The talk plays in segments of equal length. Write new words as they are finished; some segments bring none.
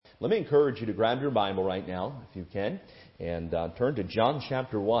let me encourage you to grab your Bible right now, if you can, and turn to John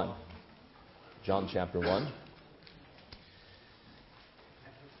chapter 1. John chapter 1.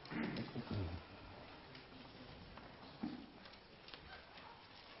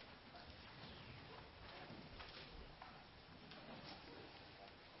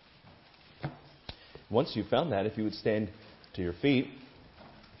 Once you've found that, if you would stand to your feet,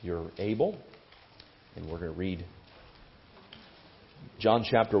 if you're able, and we're going to read John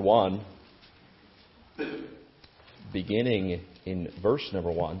chapter 1, beginning in verse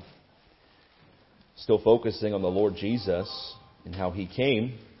number 1, still focusing on the Lord Jesus and how He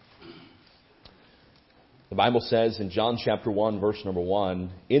came. The Bible says in John chapter 1, verse number 1,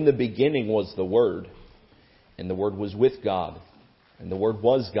 "In the beginning was the Word, and the Word was with God, and the Word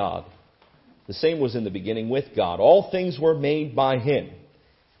was God. The same was in the beginning with God. All things were made by Him.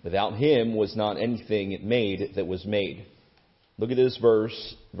 Without Him was not anything made that was made." Look at this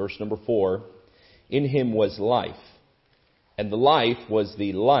verse number 4. "In Him was life, and the life was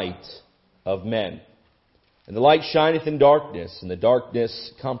the light of men. And the light shineth in darkness, and the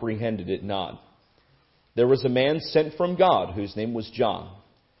darkness comprehended it not. There was a man sent from God, whose name was John.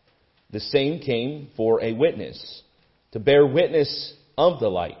 The same came for a witness, to bear witness of the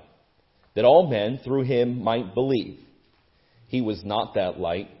light, that all men through him might believe. He was not that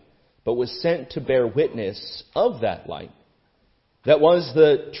light, but was sent to bear witness of that light. That was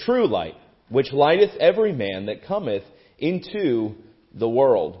the true light, which lighteth every man that cometh into the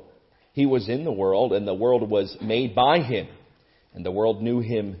world. He was in the world, and the world was made by Him, and the world knew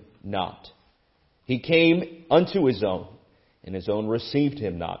Him not. He came unto His own, and His own received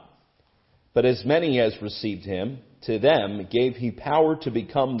Him not. But as many as received Him, to them gave He power to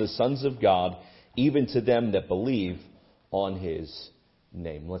become the sons of God, even to them that believe on His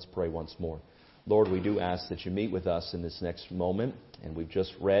name." Let's pray once more. Lord, we do ask that You meet with us in this next moment. And we've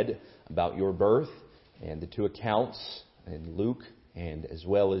just read about Your birth and the two accounts in Luke and as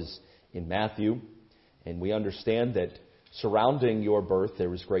well as in Matthew. And we understand that surrounding Your birth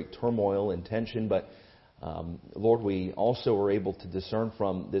there was great turmoil and tension. But Lord, we also were able to discern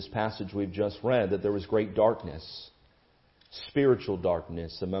from this passage we've just read that there was great darkness, spiritual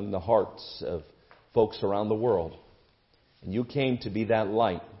darkness among the hearts of folks around the world. And You came to be that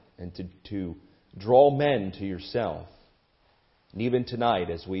light and to draw men to Yourself. And even tonight,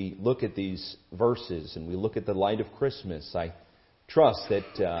 as we look at these verses and we look at the light of Christmas, I trust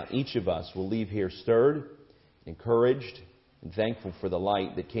that each of us will leave here stirred, encouraged, and thankful for the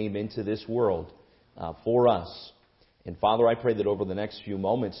light that came into this world for us. And Father, I pray that over the next few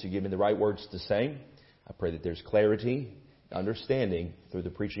moments You give me the right words to say. I pray that there's clarity, understanding through the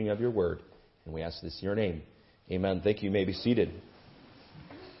preaching of Your word. And we ask this in Your name. Amen. Thank you. You may be seated.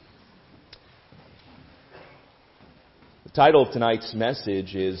 The title of tonight's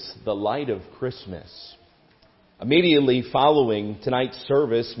message is The Light of Christmas. Immediately following tonight's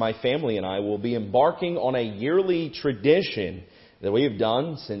service, my family and I will be embarking on a yearly tradition that we have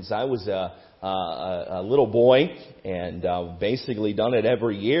done since I was a little boy, and basically done it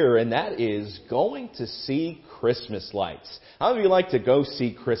every year, and that is going to see Christmas lights. How many of you like to go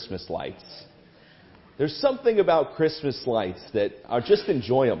see Christmas lights? There's something about Christmas lights that are just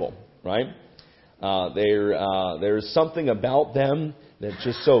enjoyable, right? There's something about them that's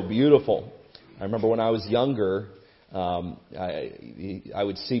just so beautiful. I remember when I was younger, I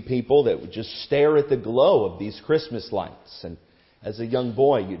would see people that would just stare at the glow of these Christmas lights. And as a young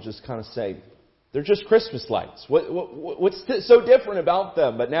boy, you just kind of say, they're just Christmas lights. What's so different about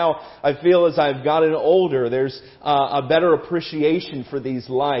them? But now I feel as I've gotten older, there's a better appreciation for these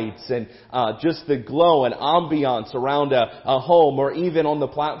lights and just the glow and ambiance around a home or even on the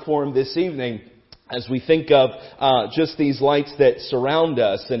platform this evening, as we think of just these lights that surround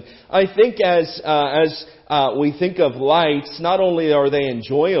us. And I think as we think of lights, not only are they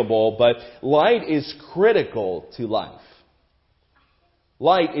enjoyable, but light is critical to life.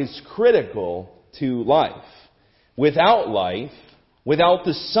 Light is critical to life. Without life, without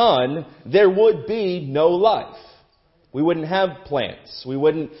the sun, there would be no life. We wouldn't have plants. We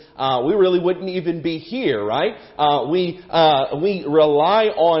really wouldn't even be here, right? We rely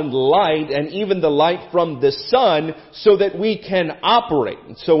on light and even the light from the sun so that we can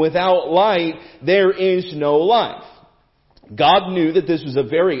operate. So without light, there is no life. God knew that this was a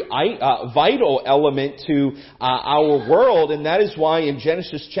very vital element to our world, and that is why in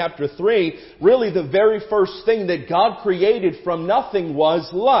Genesis chapter 3, really the very first thing that God created from nothing was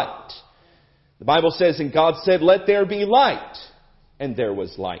light. The Bible says, and God said, "Let there be light," and there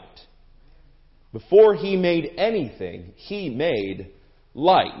was light. Before He made anything, He made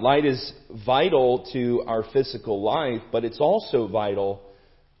light. Light is vital to our physical life, but it's also vital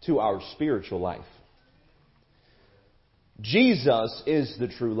to our spiritual life. Jesus is the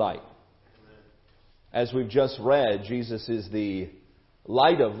true light. As we've just read, Jesus is the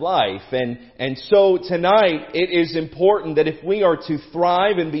light of life. And so tonight it is important that if we are to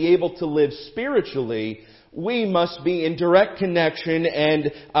thrive and be able to live spiritually, we must be in direct connection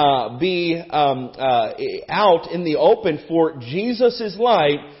and be out in the open for Jesus'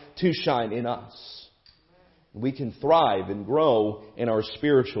 light to shine in us. We can thrive and grow in our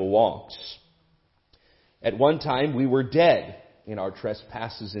spiritual walks. At one time, we were dead in our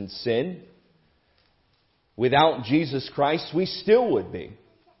trespasses and sin. Without Jesus Christ, we still would be.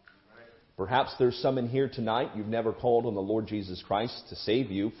 Perhaps there's some in here tonight, you've never called on the Lord Jesus Christ to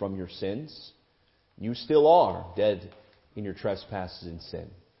save you from your sins. You still are dead in your trespasses and sin.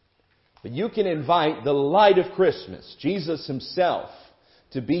 But you can invite the light of Christmas, Jesus Himself,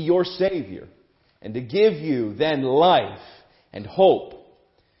 to be your Savior and to give you then life and hope.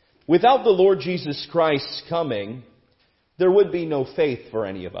 Without the Lord Jesus Christ's coming, there would be no faith for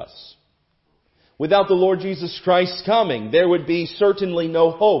any of us. Without the Lord Jesus Christ's coming, there would be certainly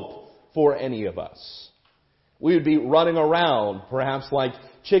no hope for any of us. We would be running around, perhaps like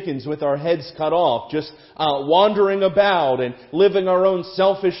chickens with our heads cut off, just wandering about and living our own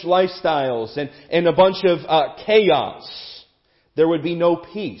selfish lifestyles and a bunch of chaos. There would be no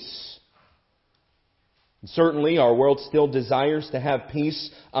peace. And certainly our world still desires to have peace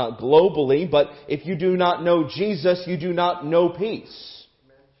globally, but if you do not know Jesus, you do not know peace.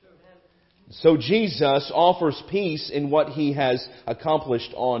 So Jesus offers peace in what He has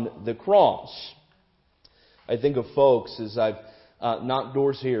accomplished on the cross. I think of folks as I've knocked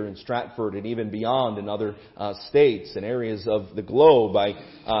doors here in Stratford and even beyond in other states and areas of the globe. I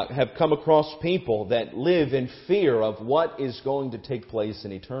have come across people that live in fear of what is going to take place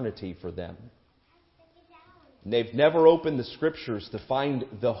in eternity for them. And they've never opened the Scriptures to find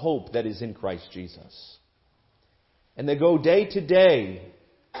the hope that is in Christ Jesus. And they go day to day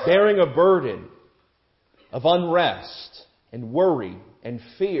bearing a burden of unrest and worry and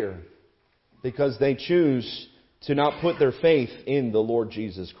fear because they choose to not put their faith in the Lord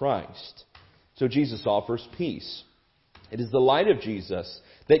Jesus Christ. So Jesus offers peace. It is the light of Jesus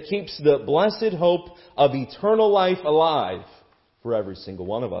that keeps the blessed hope of eternal life alive for every single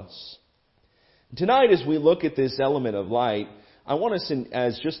one of us. Tonight, as we look at this element of light, I want us,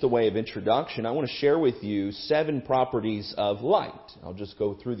 as just a way of introduction, I want to share with you 7 properties of light. I'll just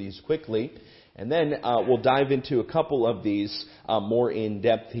go through these quickly, and then we'll dive into a couple of these more in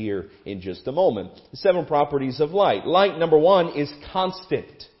depth here in just a moment. The 7 properties of light. Light, number 1, is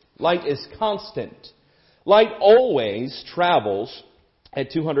constant. Light is constant. Light always travels at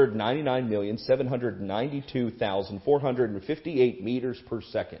 299,792,458 meters per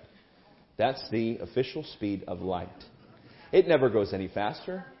second. That's the official speed of light. It never goes any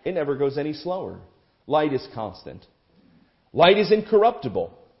faster. It never goes any slower. Light is constant. Light is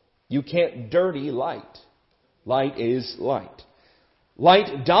incorruptible. You can't dirty light. Light is light.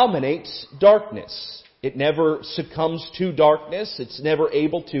 Light dominates darkness. It never succumbs to darkness. It's never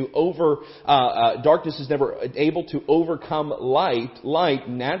able to darkness is never able to overcome light. Light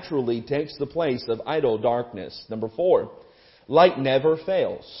naturally takes the place of idle darkness. Number 4, light never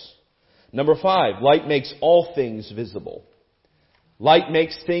fails. Number 5, light makes all things visible. Light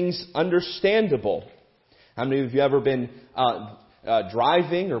makes things understandable. How many of you have ever been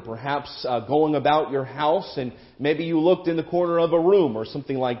driving or perhaps going about your house and maybe you looked in the corner of a room or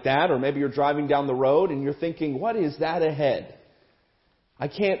something like that, or maybe you're driving down the road and you're thinking, what is that ahead? I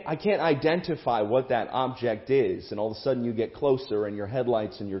can't identify what that object is. And all of a sudden you get closer and your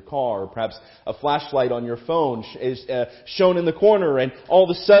headlights in your car, or perhaps a flashlight on your phone is shown in the corner, and all of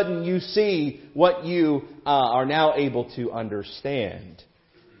a sudden you see what you are now able to understand.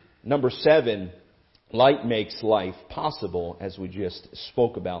 Number 7, light makes life possible, as we just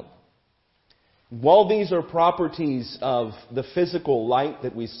spoke about. While these are properties of the physical light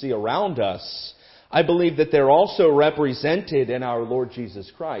that we see around us, I believe that they're also represented in our Lord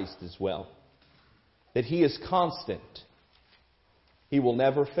Jesus Christ as well. That He is constant. He will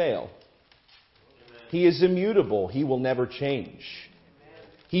never fail. He is immutable. He will never change.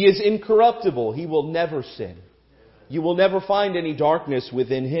 He is incorruptible. He will never sin. You will never find any darkness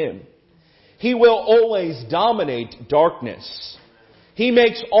within Him. He will always dominate darkness. He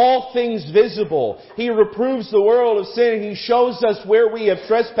makes all things visible. He reproves the world of sin. He shows us where we have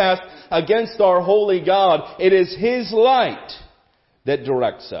trespassed against our holy God. It is His light that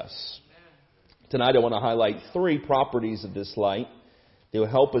directs us. Tonight I want to highlight 3 properties of this light that will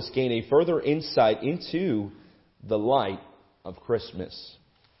help us gain a further insight into the light of Christmas.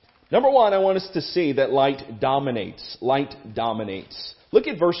 Number one, I want us to see that light dominates. Light dominates. Look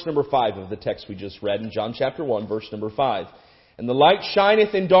at verse number 5 of the text we just read in John chapter 1, verse number 5. And the light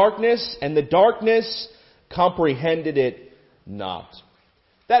shineth in darkness, and the darkness comprehended it not.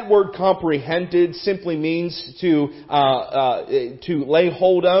 That word comprehended simply means to lay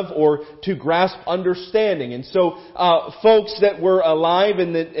hold of or to grasp understanding. And so, folks that were alive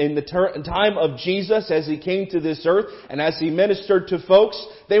in the time of Jesus as He came to this earth and as He ministered to folks,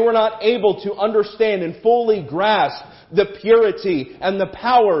 they were not able to understand and fully grasp the purity and the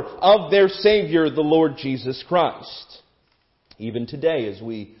power of their Savior, the Lord Jesus Christ. Even today, as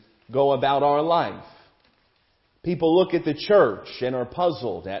we go about our life, people look at the church and are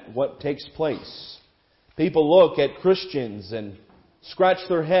puzzled at what takes place. People look at Christians and scratch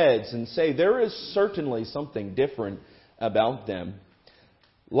their heads and say, there is certainly something different about them.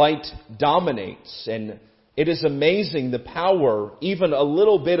 Light dominates, and it is amazing the power even a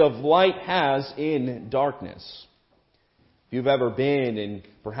little bit of light has in darkness. If you've ever been in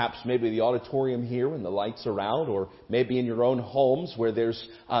perhaps maybe the auditorium here when the lights are out, or maybe in your own homes where there's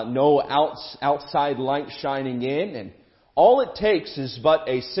no outside light shining in, and all it takes is but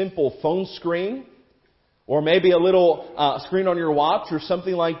a simple phone screen, or maybe a little screen on your watch or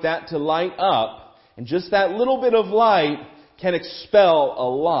something like that to light up, and just that little bit of light can expel a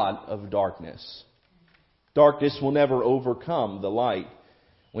lot of darkness. Darkness will never overcome the light.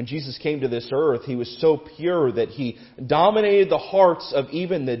 When Jesus came to this earth, He was so pure that He dominated the hearts of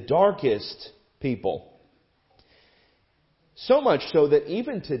even the darkest people. So much so that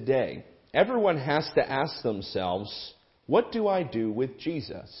even today, everyone has to ask themselves, what do I do with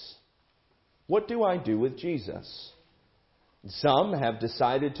Jesus? What do I do with Jesus? Some have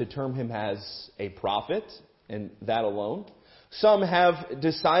decided to term Him as a prophet, and that alone. Some have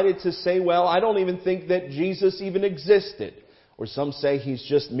decided to say, well, I don't even think that Jesus even existed. Or some say He's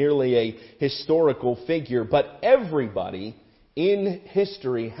just merely a historical figure. But everybody in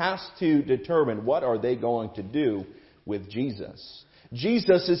history has to determine what are they going to do with Jesus.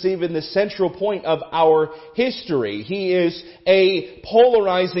 Jesus is even the central point of our history. He is a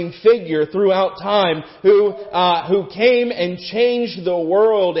polarizing figure throughout time who came and changed the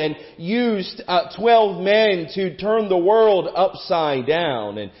world and used 12 men to turn the world upside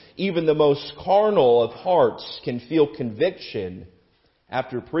down. And even the most carnal of hearts can feel conviction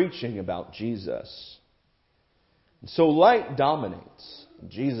after preaching about Jesus. So light dominates.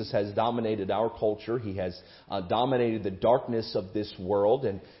 Jesus has dominated our culture. He has dominated the darkness of this world,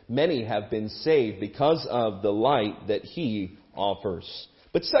 and many have been saved because of the light that He offers.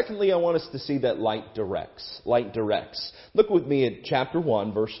 But secondly, I want us to see that light directs. Light directs. Look with me at chapter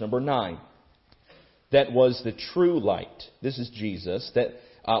 1, verse number 9. That was the true light. This is Jesus, that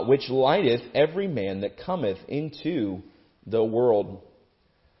which lighteth every man that cometh into the world.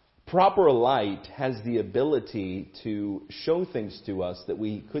 Proper light has the ability to show things to us that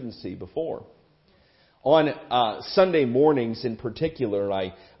we couldn't see before. On Sunday mornings in particular,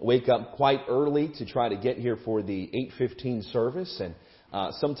 I wake up quite early to try to get here for the 8:15 service, and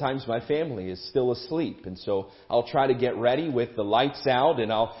sometimes my family is still asleep, and so I'll try to get ready with the lights out,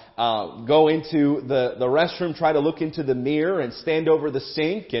 and I'll go into the restroom, try to look into the mirror and stand over the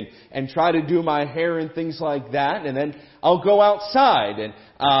sink and try to do my hair and things like that, and then I'll go outside, and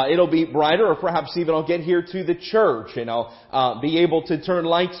it'll be brighter, or perhaps even I'll get here to the church, and I'll be able to turn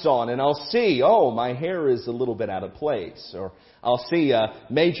lights on, and I'll see, oh, my hair is a little bit out of place, or I'll see a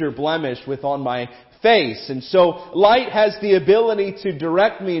major blemish on my face. And so light has the ability to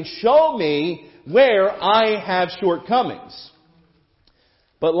direct me and show me where I have shortcomings.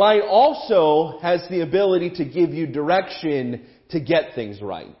 But light also has the ability to give you direction to get things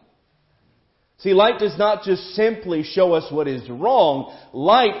right. See, light does not just simply show us what is wrong.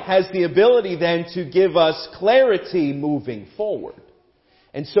 Light has the ability then to give us clarity moving forward.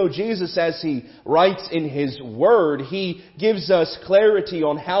 And so Jesus, as He writes in His Word, He gives us clarity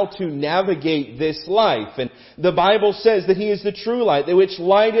on how to navigate this life. And the Bible says that He is the true light, that which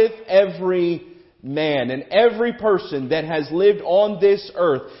lighteth every man. And every person that has lived on this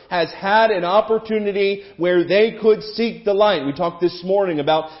earth has had an opportunity where they could seek the light. We talked this morning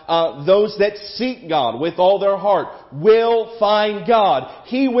about those that seek God with all their heart will find God.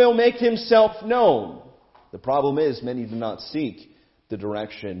 He will make Himself known. The problem is many do not seek the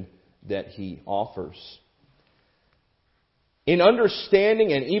direction that He offers. In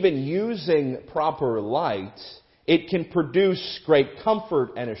understanding and even using proper light, it can produce great comfort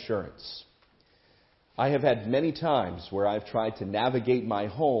and assurance. I have had many times where I've tried to navigate my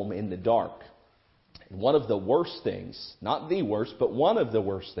home in the dark. And one of the worst things, not the worst, but one of the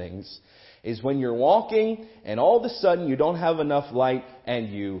worst things, is when you're walking and all of a sudden you don't have enough light and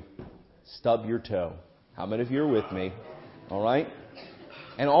you stub your toe. How many of you are with me? All right?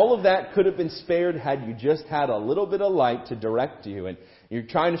 And all of that could have been spared had you just had a little bit of light to direct you. And you're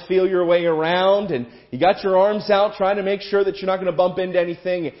trying to feel your way around and you got your arms out trying to make sure that you're not going to bump into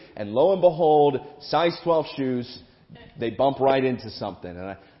anything. And lo and behold, size 12 shoes, they bump right into something.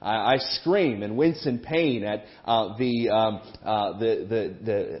 And I scream and wince in pain at the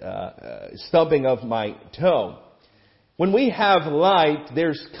stubbing of my toe. When we have light,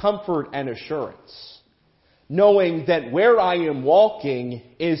 there's comfort and assurance, knowing that where I am walking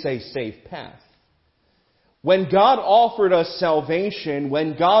is a safe path. When God offered us salvation,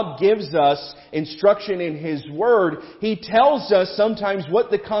 when God gives us instruction in His Word, He tells us sometimes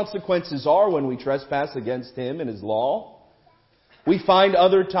what the consequences are when we trespass against Him and His law. We find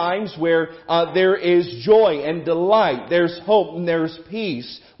other times where there is joy and delight, there's hope and there's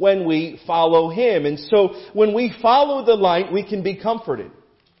peace when we follow Him. And so when we follow the light, we can be comforted.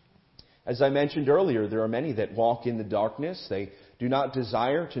 As I mentioned earlier, there are many that walk in the darkness. They do not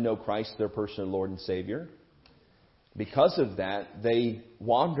desire to know Christ, their personal Lord and Savior. Because of that, they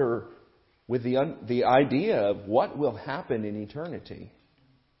wander with the idea of what will happen in eternity.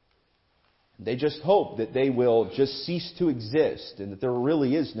 They just hope that they will just cease to exist and that there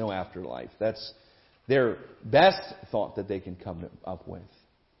really is no afterlife. That's their best thought that they can come up with.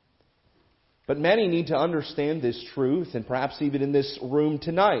 But many need to understand this truth, and perhaps even in this room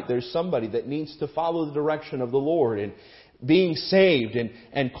tonight, there's somebody that needs to follow the direction of the Lord and being saved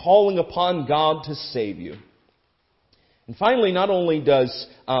and calling upon God to save you. And finally, not only does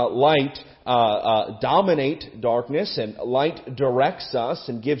light dominate darkness, and light directs us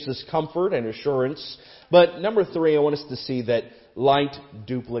and gives us comfort and assurance, but number 3, I want us to see that light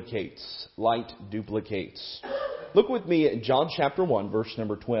duplicates. Light duplicates. Look with me at John chapter 1, verse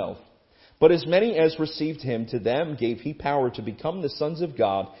number 12. But as many as received Him, to them gave He power to become the sons of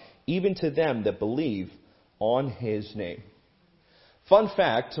God, even to them that believe on His name. Fun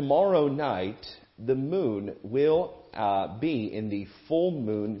fact, tomorrow night, the moon will be in the full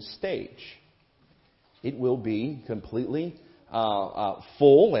moon stage. It will be completely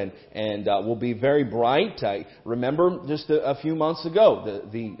full and will be very bright. I remember just a few months ago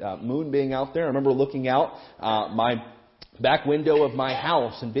the moon being out there. I remember looking out my back window of my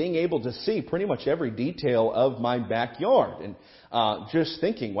house and being able to see pretty much every detail of my backyard. And just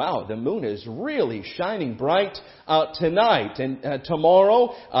thinking, wow, the moon is really shining bright tonight. And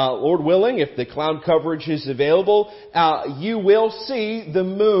tomorrow, Lord willing, if the cloud coverage is available, you will see the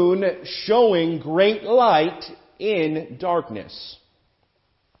moon showing great light in darkness.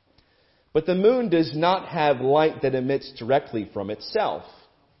 But the moon does not have light that emits directly from itself,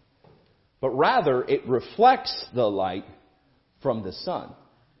 but rather it reflects the light from the sun.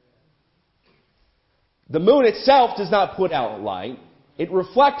 The moon itself does not put out light. It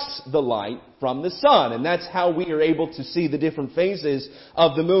reflects the light from the sun. And that's how we are able to see the different phases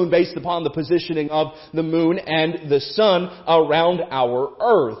of the moon based upon the positioning of the moon and the sun around our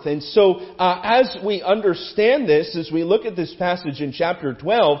earth. And so as we understand this, as we look at this passage in chapter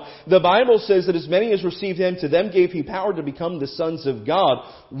 12, the Bible says that as many as received Him, to them gave He power to become the sons of God.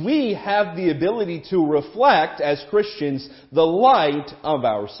 We have the ability to reflect, as Christians, the light of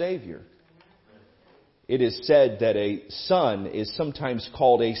our Savior. It is said that a son is sometimes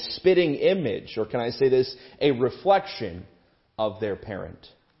called a spitting image, or can I say this, a reflection of their parent.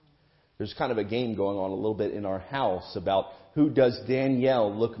 There's kind of a game going on a little bit in our house about who does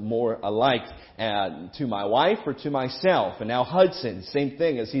Danielle look more alike to my wife or to myself. And now Hudson, same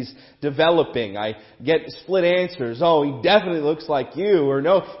thing as he's developing. I get split answers. Oh, he definitely looks like you. Or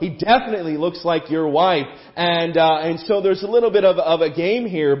no, he definitely looks like your wife. And so there's a little bit of a game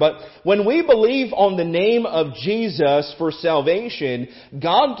here. But when we believe on the name of Jesus for salvation,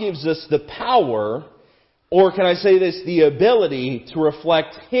 God gives us the power, or can I say this, the ability to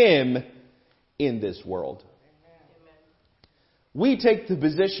reflect Him in this world. We take the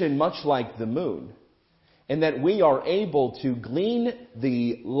position much like the moon, in that we are able to glean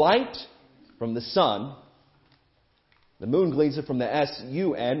the light from the sun. The moon gleans it from the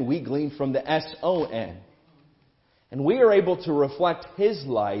S-U-N. We glean from the S-O-N. And we are able to reflect His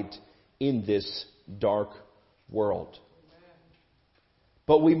light in this dark world.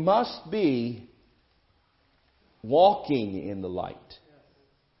 But we must be walking in the light.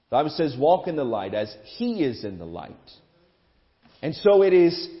 The Bible says, walk in the light as He is in the light. And so it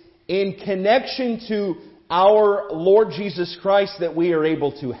is in connection to our Lord Jesus Christ that we are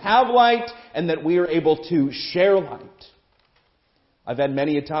able to have light and that we are able to share light. I've had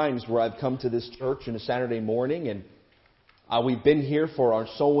many a times where I've come to this church on a Saturday morning and We've been here for our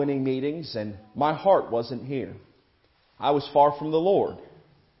soul winning meetings, and my heart wasn't here. I was far from the Lord.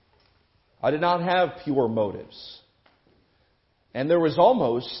 I did not have pure motives. And there was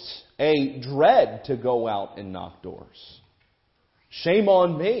almost a dread to go out and knock doors. Shame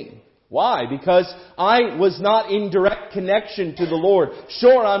on me. Why? Because I was not in direct connection to the Lord.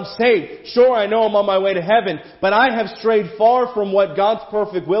 Sure, I'm saved. Sure, I know I'm on my way to heaven. But I have strayed far from what God's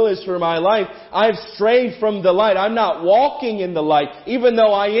perfect will is for my life. I have strayed from the light. I'm not walking in the light. Even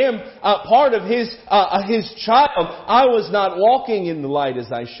though I am part of His child, I was not walking in the light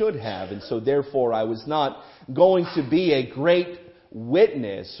as I should have. And so therefore I was not going to be a great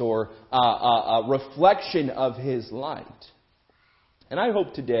witness or a reflection of His light. And I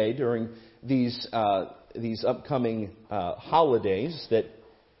hope today, during these upcoming holidays, that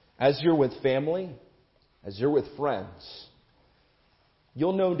as you're with family, as you're with friends,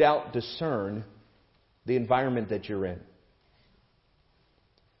 you'll no doubt discern the environment that you're in.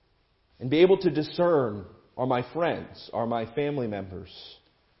 And be able to discern, are my friends, are my family members,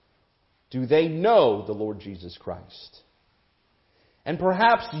 do they know the Lord Jesus Christ? And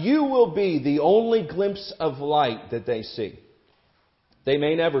perhaps you will be the only glimpse of light that they see. They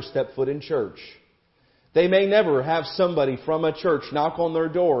may never step foot in church. They may never have somebody from a church knock on their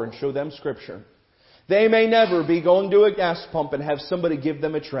door and show them Scripture. They may never be going to a gas pump and have somebody give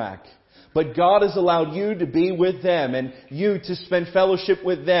them a tract. But God has allowed you to be with them and you to spend fellowship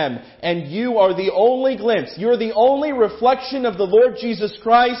with them. And you are the only glimpse. You're the only reflection of the Lord Jesus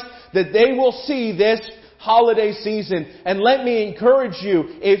Christ that they will see this holiday season. And let me encourage you,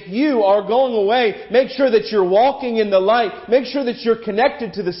 if you are going away, make sure that you're walking in the light. Make sure that you're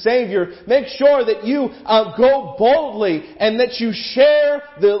connected to the Savior. Make sure that you go boldly and that you share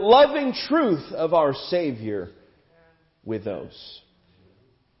the loving truth of our Savior with those.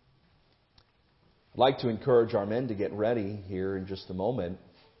 I'd like to encourage our men to get ready here in just a moment.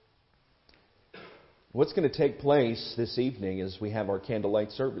 What's going to take place this evening is we have our candlelight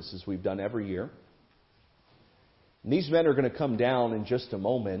service as we've done every year. And these men are going to come down in just a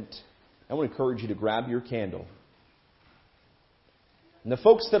moment. I want to encourage you to grab your candle. And the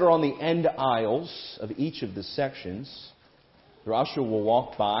folks that are on the end aisles of each of the sections, their usher will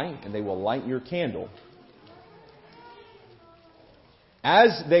walk by and they will light your candle.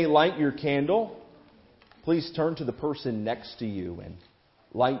 As they light your candle, please turn to the person next to you and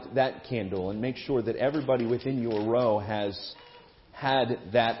light that candle and make sure that everybody within your row has had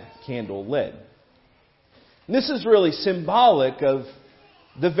that candle lit. And this is really symbolic of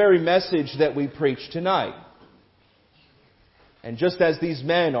the very message that we preach tonight. And just as these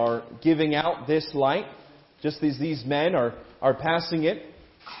men are giving out this light, just as these men are passing it,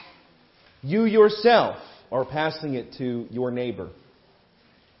 you yourself are passing it to your neighbor.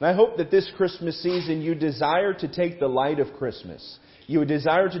 And I hope that this Christmas season you desire to take the light of Christmas. You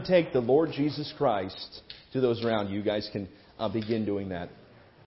desire to take the Lord Jesus Christ to those around you. You guys can begin doing that.